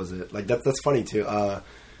 What was it? Like that's funny too.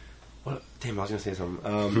 What? Damn, I was gonna say something.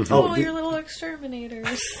 oh, the- your little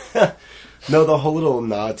exterminators. no, the whole little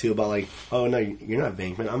nod too about like, oh no, you're not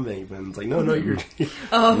Venkman, I'm Venkman. It's like, no, you're.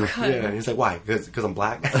 Oh god. Yeah, he's like, why? Because I'm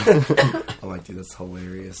black. I'm like, dude, that's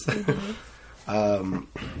hilarious.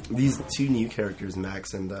 These two new characters,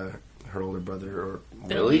 Max and her older brother, or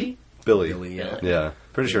Billy? Billy, yeah. Yeah.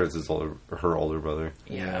 Pretty sure it's her older brother.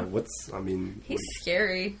 Yeah. He's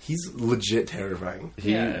scary. He's legit terrifying.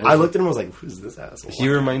 Yeah. I looked at him and was like, who's this asshole? He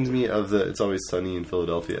reminds me of the It's Always Sunny in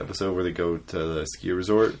Philadelphia episode where they go to the ski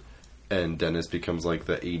resort and Dennis becomes like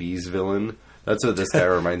the 80s villain. That's what this guy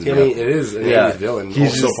reminds me I of. mean, it is an 80s villain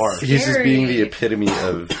He's so just, far. He's just being the Scary. epitome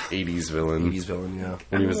of 80s villain. 80s villain, yeah.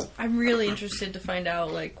 When he was, I'm really interested to find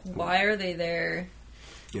out, like, why are they there?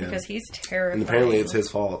 Yeah. Because he's terrifying. And apparently it's his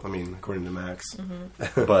fault. I mean, according to Max.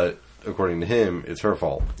 but according to him, it's her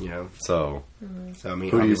fault. Yeah. So, So, I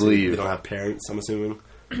mean, Who do you obviously believe? They don't have parents, I'm assuming.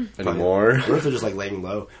 anymore. What if they're just, like, laying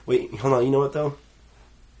low? Wait, hold on. You know what, though?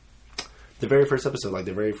 The very first episode, like,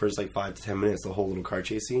 the very first, like, 5 to 10 minutes, the whole little car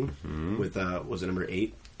chase scene with, was it number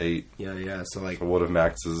 8? 8. Yeah. So, like, What if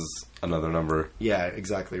Max is another number? yeah,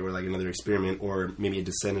 exactly. Or, like, another experiment, or maybe a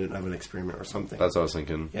descendant of an experiment or something. That's what I was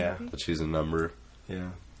thinking. Yeah. That she's a number. Yeah.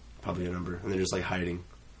 Probably a number. And they're just, like, hiding.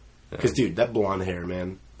 Yeah. Because, dude, that blonde hair,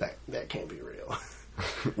 man, that can't be real.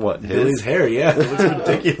 What? Billy's His? hair, yeah. It looks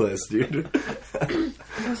ridiculous, dude.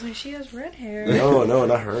 I was like, she has red hair. No,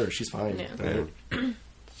 not her. She's fine. Yeah. Yeah.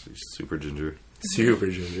 She's super ginger. Super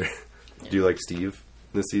ginger. Do you like Steve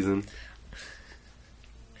this season?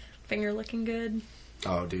 Finger looking good.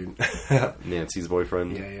 Oh, dude. Nancy's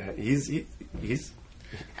boyfriend? Yeah. He's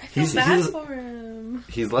I feel He's- bad he's- for him.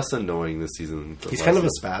 He's less annoying this season. than he's last kind of a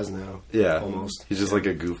season. spaz now. Yeah. almost. He's just like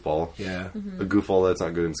a goofball. Yeah. A goofball that's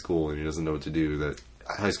not good in school and he doesn't know what to do. That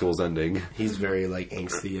high school's ending. He's very, like,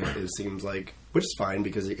 angsty, it seems like. Which is fine,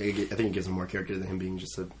 because I think it gives him more character than him being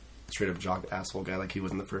just a straight-up jock asshole guy like he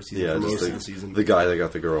was in the first season. Yeah, for just most like of the season. the guy that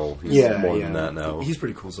got the girl. He's yeah, more yeah. than that now. He's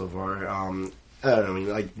pretty cool so far. I don't know, I mean,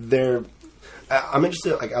 like, I'm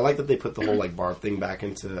interested, like, I like that they put the whole, like, Barb thing back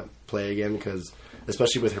into play again, because,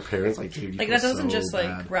 especially with her parents, like, dude, you Like, feel that doesn't so just,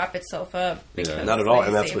 bad. like, wrap itself up. Because Not at all, they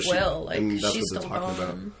and that's say what she- Will. Like, and that's she's what they're still talking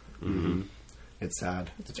about. gone. Mm-hmm. It's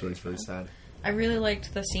sad. It's really sad. I really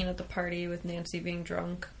liked the scene at the party with Nancy being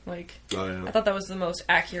drunk. Like, Oh, yeah. I thought that was the most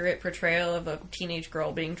accurate portrayal of a teenage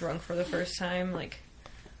girl being drunk for the first time. Like,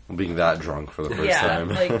 Being that drunk for the first yeah, time.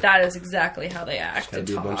 like that is exactly how they act Gotta and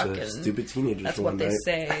be a talk, bunch of and stupid teenagers that's for what one they night.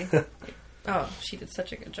 say. Oh, she did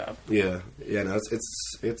such a good job. Yeah, no,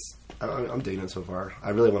 it's. I'm digging it so far. I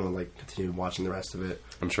really want to, like, continue watching the rest of it.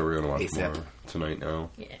 I'm sure we're gonna watch ASAP. more tonight now.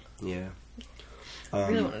 Yeah, Yeah. I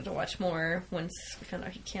really wanted to watch more once we found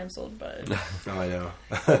out he canceled, but Oh, I know.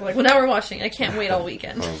 like, well, now we're watching. I can't wait all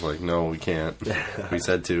weekend. I was like, no, we can't. We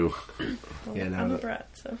said to. Well, Yeah, no, I'm a but- brat,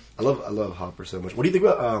 so I love Hopper so much. What do you think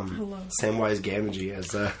about love Samwise Gamgee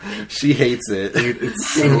as She hates it. dude?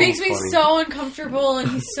 It's so it makes me funny. so uncomfortable, and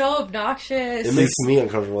he's so obnoxious. It makes me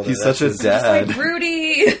uncomfortable. He's that such a that's his- dad. Like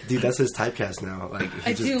Rudy. Dude, that's his typecast now. Like, he's I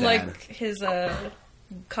just do dad. like his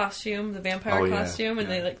costume, the vampire Oh, yeah. costume, and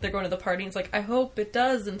they're going to the party. And it's like, I hope it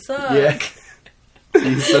doesn't suck. Yeah.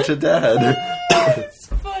 He's such a dad. It's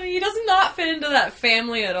funny. He does not fit into that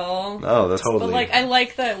family at all. No, that's Totally. But like, I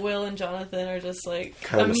like that Will and Jonathan are just like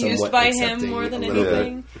Kind of amused somewhat by accepting him more than a little bit.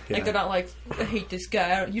 anything. Yeah. Like they're not like, I hate this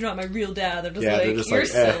guy. You're not my real dad. They're just Yeah, like, they're just you're like,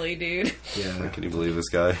 eh. silly, dude. Yeah, Can you believe this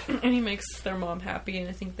guy? And he makes their mom happy, and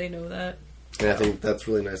I think they know that. and I think that's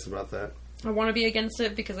really nice about that. I want to be against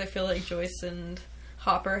it because I feel like Joyce and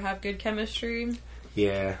Hopper have good chemistry,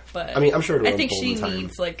 Yeah, but I mean, I'm sure it'll I think unfold she in time.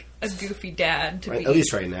 needs like a goofy dad to Right, be at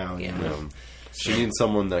least right now. Yeah. Yeah. She needs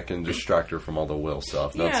someone that can distract her from all the Will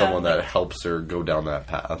stuff, not Yeah, someone that like- helps her go down that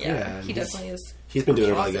path. Yeah, Yeah, he he's- definitely is. He's been doing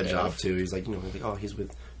a really good Positive. job too. He's like, like, oh, he's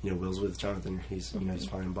with, Will's with Jonathan. He's, he's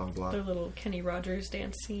fine. Blah blah Their blah. little Kenny Rogers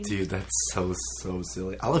dance scene. Dude, that's so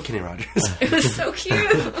silly. I love Kenny Rogers. It was so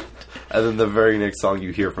cute. And then the very next song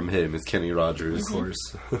you hear from him is Kenny Rogers. Of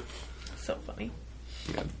course. So funny.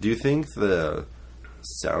 Yeah. Do you think the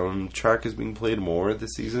soundtrack is being played more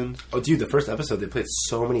this season? Oh, dude, the first episode they played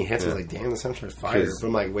so many hits. I Yeah. was like, damn, the soundtrack's fire. 'Cause- But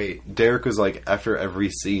I'm like, wait, Derek was like, after every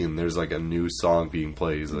scene, there's like a new song being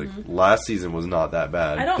played. He's like, last season was not that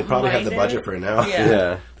bad. I don't they probably have mind the budget it. for it now. Yeah.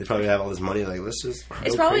 Yeah. They probably have all this money. Like, let's just.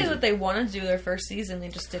 It's go probably crazy. what they wanted to do their first season. They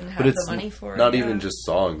just didn't have But it's the money for it. not yeah. even just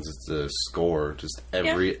songs; it's the score. Just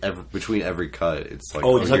every between every cut, it's like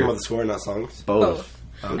Oh, you're talking here- about the score, not songs. both.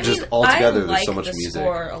 I Just mean, all together, I there's so like much the music.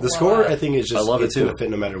 Score a The score, lot. I think, is just. I love it it's gonna too.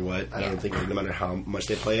 fit no matter what. I Yeah. don't think, like, no matter how much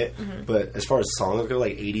they play it. But as far as songs go,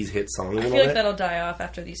 like 80s hit songs I and feel all like that. that'll die off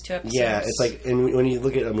after these 2 episodes. Yeah, it's like, and when you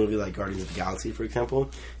look at a movie like Guardians of the Galaxy, for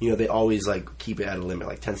example, they always like keep it at a limit,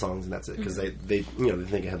 like 10 songs, and that's it, because they they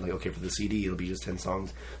think ahead, like, okay, for the CD it'll be just 10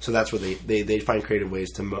 songs, so that's where they find creative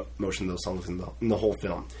ways to motion those songs in the whole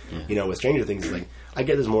film. With Stranger Things, it's like, I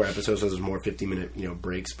get there's more episodes, so there's more 50-minute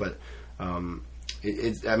breaks, but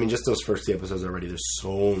It's I mean, just those first 2 episodes already. There's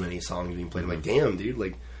so many songs being played. I'm like, damn, dude.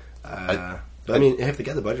 Like, but I mean, if they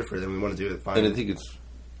get the budget for it, then we want to do it. Fine. And I think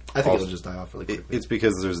it'll just die off really quickly. it's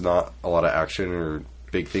because there's not a lot of action or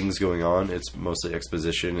big things going on. It's mostly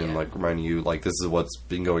exposition and like reminding you like this is what's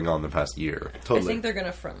been going on the past year. Totally. I think they're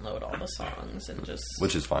gonna front load all the songs and just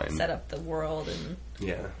Which is fine. set up the world, and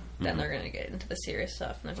Yeah. then they're gonna get into the serious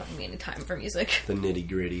stuff, and there's not gonna be any time for music. The nitty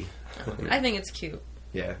gritty. I think it's cute.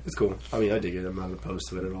 Yeah, it's cool. I mean, I dig it. I'm not opposed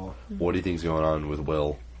to it at all. What do you think's going on with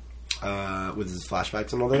Will? With his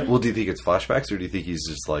flashbacks and all that. Well, do you think it's flashbacks or do you think he's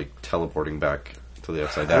just like teleporting back to the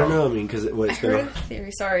Upside I Down? don't know. I mean, because I heard a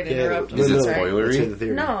theory. Sorry to interrupt. Is I'm it sorry. spoilery? Let's hear the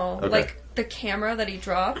theory. No, Okay. like the camera that he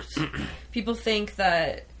dropped. People think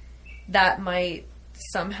that might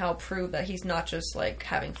somehow prove that he's not just like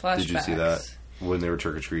having flashbacks. Did you see that when they were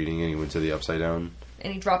trick or treating and he went to the Upside Down?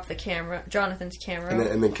 And he dropped the camera, Jonathan's camera.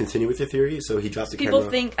 And then continue with your theory. So he dropped the People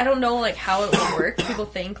camera. think, I don't know like how it would work. People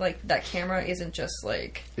think like that camera isn't just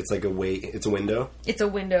like It's like it's a window. it's a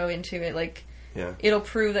window into it. Like Yeah. it'll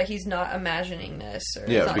prove that he's not imagining this. Or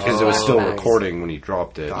it's Yeah, not because just it was still flashbacks. recording when he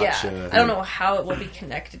dropped it. Gotcha. Yeah, I don't know how it will be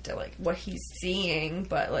connected to like what he's seeing,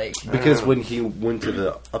 but like Because when he went to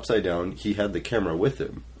the Upside Down, he had the camera with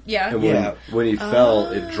him. yeah, And Yeah. when he fell,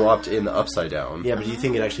 it dropped in the Upside Down. Yeah, but do you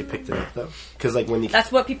think it actually picked it up though? Because like when you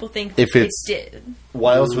that's what people think If it it's- did.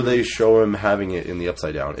 Why else would they show him having it in the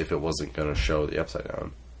Upside Down if it wasn't going to show the Upside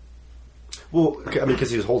Down? well, I mean, because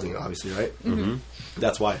he was holding it, obviously, right? Mm-hmm.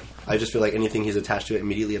 That's why. I just feel like anything he's attached to it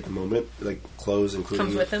immediately at the moment, like clothes, including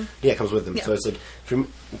Comes with him? Yeah, it comes with him. Yeah. So it's like,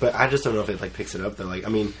 but I just don't know if it like picks it up though. Like, I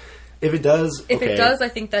mean, if it does, If okay. it does, I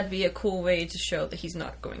think that'd be a cool way to show that he's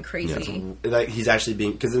not going crazy. Like he's actually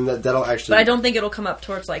being, because then that'll actually. But I don't think it'll come up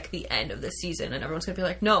towards like the end of the season, and everyone's gonna be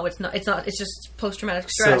like, "No, it's not. It's not. It's just post-traumatic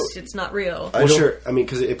stress. So- it's not real." Well, sure. I mean,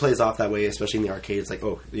 because it plays off that way, especially in the arcade. It's like,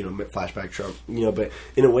 oh, flashback Trump, But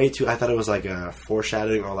in a way, too, I thought it was like a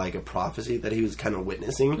foreshadowing or like a prophecy that he was kind of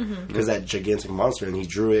witnessing because that gigantic monster, and he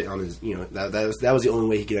drew it on his, that was the only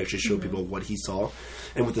way he could actually show people what he saw.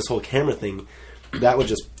 And with this whole camera thing, that would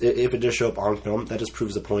just, if it does show up on film, that just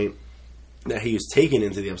proves the point that he was taken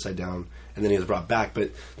into the Upside Down and then he was brought back.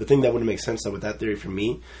 But the thing that wouldn't make sense though with that theory for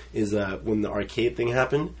me is when the arcade thing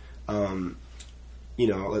happened.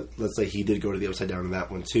 Let's say he did go to the Upside Down in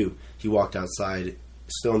that one too. He walked outside,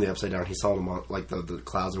 still in the Upside Down. He saw them all, like the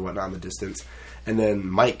clouds or whatnot in the distance, and then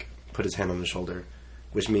Mike put his hand on his shoulder,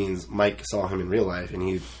 which means Mike saw him in real life, and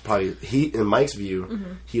in Mike's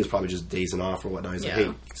view, he was probably just dazing off or whatnot. He's like, Yeah.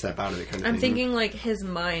 "Hey, step out of it," kind of I'm thing. thinking like his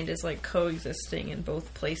mind is like coexisting in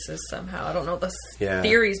both places somehow. I don't know the Yeah.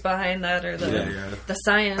 theories behind that or the Yeah. the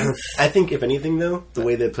science. I think if anything though, the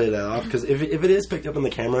way they play that off, because if it is picked up on the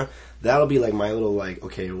camera, that'll be like my little like,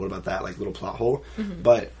 okay, what about that like little plot hole?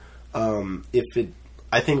 But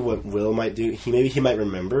I think what Will might do, he might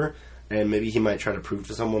remember, and maybe he might try to prove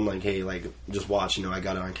to someone like, hey, like just watch, I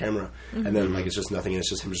got it on camera, and then like it's just nothing, and it's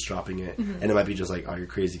just him just dropping it, and it might be just like, oh, you're a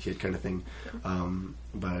crazy kid kind of thing.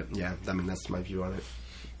 But yeah, I mean that's my view on it.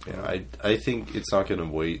 Yeah, I think it's not going to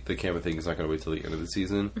wait. The camera thing is not going to wait till the end of the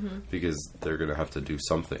season because they're going to have to do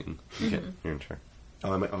something. You can't. You're in charge.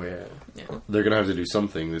 Oh yeah. Yeah. They're going to have to do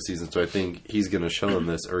something this season, so I think he's going to show them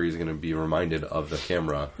this, or he's going to be reminded of the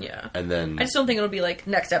camera. Yeah. And then I just don't think it'll be like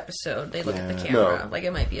next episode they look at the Yeah. camera. No. Like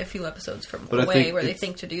it might be a few episodes from But I away think where they it's-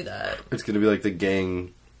 think to do that. it's going to be like the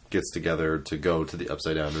gang gets together to go to the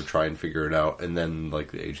Upside Down to try and figure it out, and then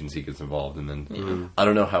like the agency gets involved, and then I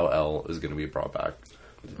don't know how Elle is going to be brought back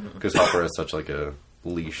because Hopper has such like a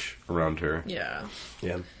leash around her. Yeah.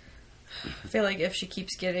 Yeah. I feel like if she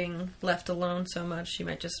keeps getting left alone so much, she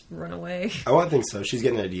might just run away. Oh, I think so. She's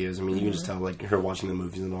getting ideas. I mean, you can just tell, like, her watching the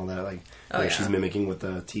movies and all that. Like, Oh, yeah. she's mimicking what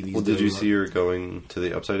the TV's Well, did doing. you see her going to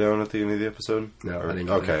the Upside Down at the end of the episode? No, Or- I didn't.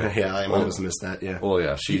 Okay. Yeah, I almost missed that. Yeah. Well,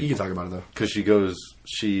 yeah, you can talk about it though. because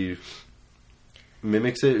she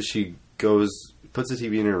mimics it. She puts the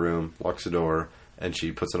TV in her room, locks the door, and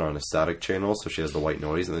she puts it on a static channel, so she has the white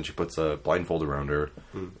noise, and then she puts a blindfold around her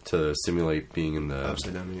to simulate being in the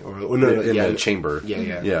Upside down, in the chamber.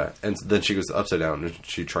 Yeah. yeah. And then she goes to Upside Down, and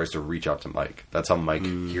she tries to reach out to Mike. That's how Mike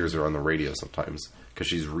hears her on the radio sometimes, because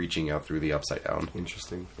she's reaching out through the Upside Down.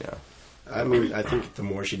 Interesting. Yeah. I mean, I think the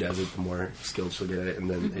more she does it, the more skilled she'll get at it, and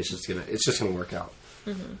then it's just gonna work out.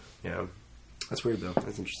 Yeah, that's weird though.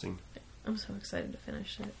 That's interesting. I'm so excited to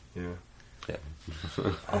finish it. Yeah. Yeah.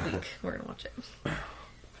 All week we're gonna watch it.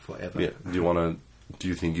 Forever. Yeah. Do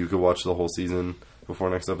you think you could watch the whole season before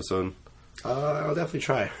next episode? I'll definitely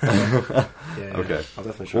try. Yeah. Okay. I'll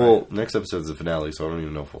definitely try. Well, next episode's the finale, so I don't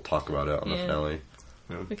even know if we'll talk about it on the Yeah. finale.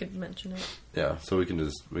 We could mention it. Yeah, so we can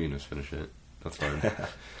just finish it. That's fine.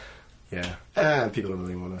 yeah. People don't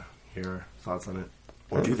really want to hear our thoughts on it.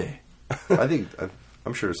 Or do they? I think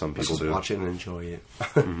I'm sure some Let's people just do. watch it and enjoy it.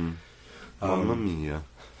 Mamma mia.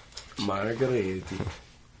 Margarita.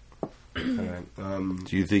 Alright.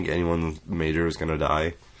 Do you think anyone major is gonna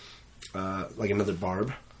die? Like another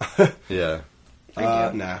Barb? Yeah.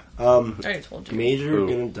 Nah. I already told you. Major Who?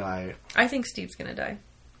 gonna die. I think Steve's gonna die.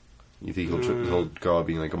 You think he'll go out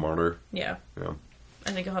being like a martyr? Yeah. Yeah.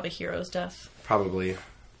 I think he'll have a hero's death. Probably.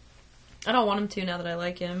 I don't want him to now that I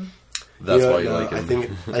like him. That's Yeah, why you no, like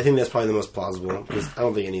him. I think that's probably the most plausible because I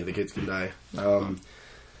don't think any of the kids can die.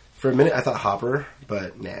 For a minute, I thought Hopper,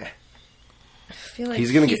 but nah. I feel like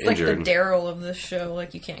He's gonna get like injured. the Daryl of this show.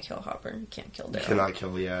 Like, you can't kill Hopper. You can't kill Daryl.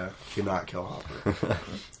 Cannot kill Hopper.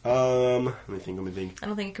 Let me think. I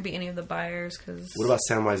don't think it could be any of the Byers because What about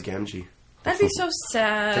Samwise Gamgee? that'd be so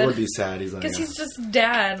sad. That would be sad. He's like, because he's just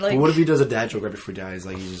dad. Like, But what if he does a dad joke right before he dies?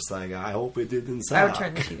 Like he's just like, I hope it didn't suck. I would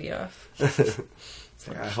turn the TV off. It's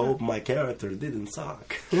like, I hope my character didn't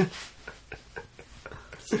suck.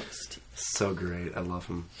 So great. I love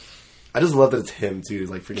him. I just love that it's him too.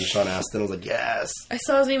 Like freaking Sean Astin. I was like, yes, I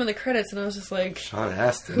saw his name in the credits and I was just like, Sean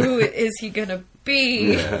Astin. who is he gonna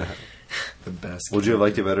be? Yeah. The best. Would you have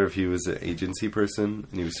liked it better if he was an agency person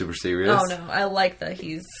and he was super serious? Oh no, I like that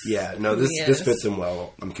he's Yeah, no, who this he this is. fits him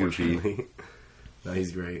well. Unfortunately, no,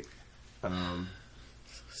 he's great. I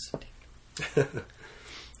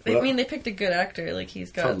Well, mean, they picked a good actor. Like,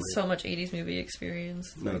 he's got Totally. so much 80s movie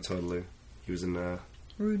experience. no, totally. He was in.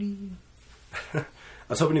 Rudy. I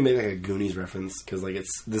was hoping he made like a Goonies reference because like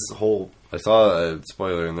it's this whole. I saw a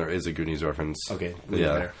spoiler and there is a Goonies reference. Okay,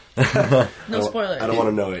 Yeah. No spoiler. I don't want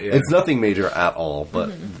to know it. Yeah. It's nothing major at all,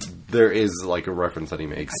 but there is like a reference that he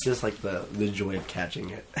makes. I just like the joy of catching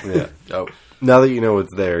it. Yeah. Oh, now that you know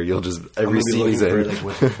it's there, you'll just I'm every gonna be scene looking he's for in. it, like,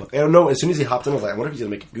 what the fuck? I don't know. As soon as he hopped in, I was like, I wonder if he's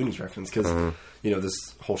gonna make a Goonies reference because you know this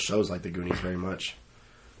whole show's like the Goonies very much.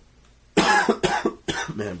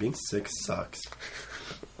 Man, being sick sucks.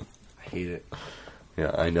 I hate it.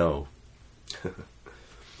 Yeah, I know.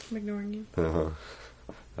 I'm ignoring you. Uh-huh.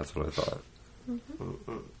 That's what I thought.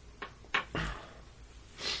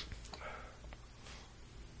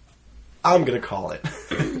 I'm gonna call it.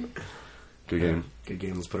 Good game. Good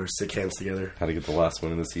game. Let's put our sick hands together. How to get the last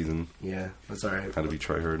win in the season. Yeah, that's all right. How to be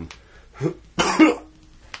tryhard.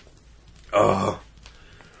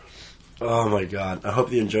 Oh my god! I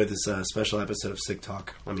hope you enjoyed this special episode of Sick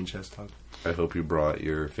Talk. I mean, Chess Talk. I hope you brought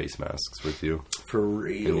your face masks with you. For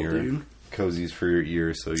real, And your dude. cozies for your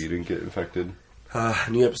ears so you didn't get infected.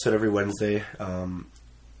 New episode every Wednesday.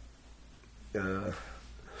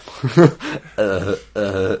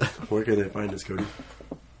 Where can they find us, Cody?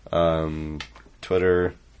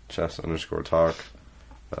 Twitter, chess_talk,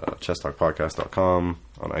 chesstalkpodcast.com,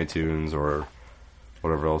 on iTunes or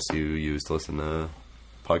whatever else you use to listen to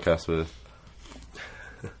podcasts with.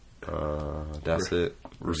 That's it.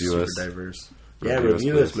 Review Super us. diverse. Review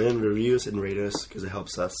Review us, us, man. Review us and rate us because it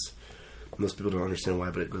helps us. Most people don't understand why,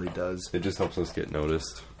 but it really does. It just helps us get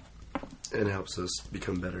noticed. And it helps us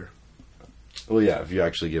become better. Well, yeah, if you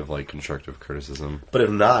actually give like constructive criticism. But if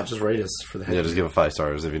not, just rate us for the heck Yeah, of just it. give it 5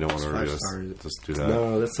 stars if you don't want to Just 5 review us. stars. Just do that.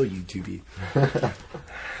 No, that's so YouTubey.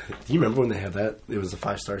 Do you remember when they had that? It was a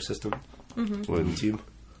 5-star system on When- YouTube.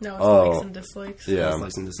 No, it's Oh. likes and dislikes. Yeah.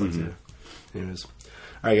 Likes and dislikes, yeah. Anyways.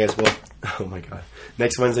 Alright, guys. Well, oh my god.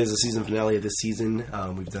 Next Wednesday is the season finale of this season.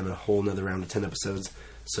 We've done a whole nother round of 10 episodes.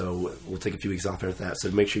 So we'll take a few weeks off after that.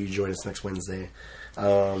 So make sure you join us next Wednesday.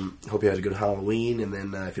 Hope you had a good Halloween. And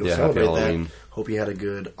then if you don't Yeah, happy celebrate Halloween. that, hope you had a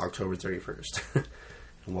good October 31st.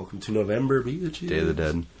 And welcome to November, bitches. Day of the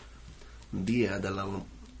Dead. Dia de la...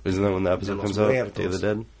 Isn't that when the episode De los comes out? Muertos. Day of the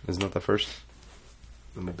Dead? Isn't that the first?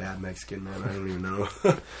 I'm a bad Mexican, man. I don't even know.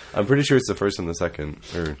 I'm pretty sure it's the first and the second.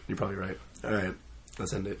 Or, You're probably right. Alright.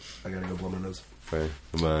 Let's end it. I gotta go blow my nose. okay,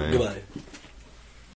 goodbye. Goodbye.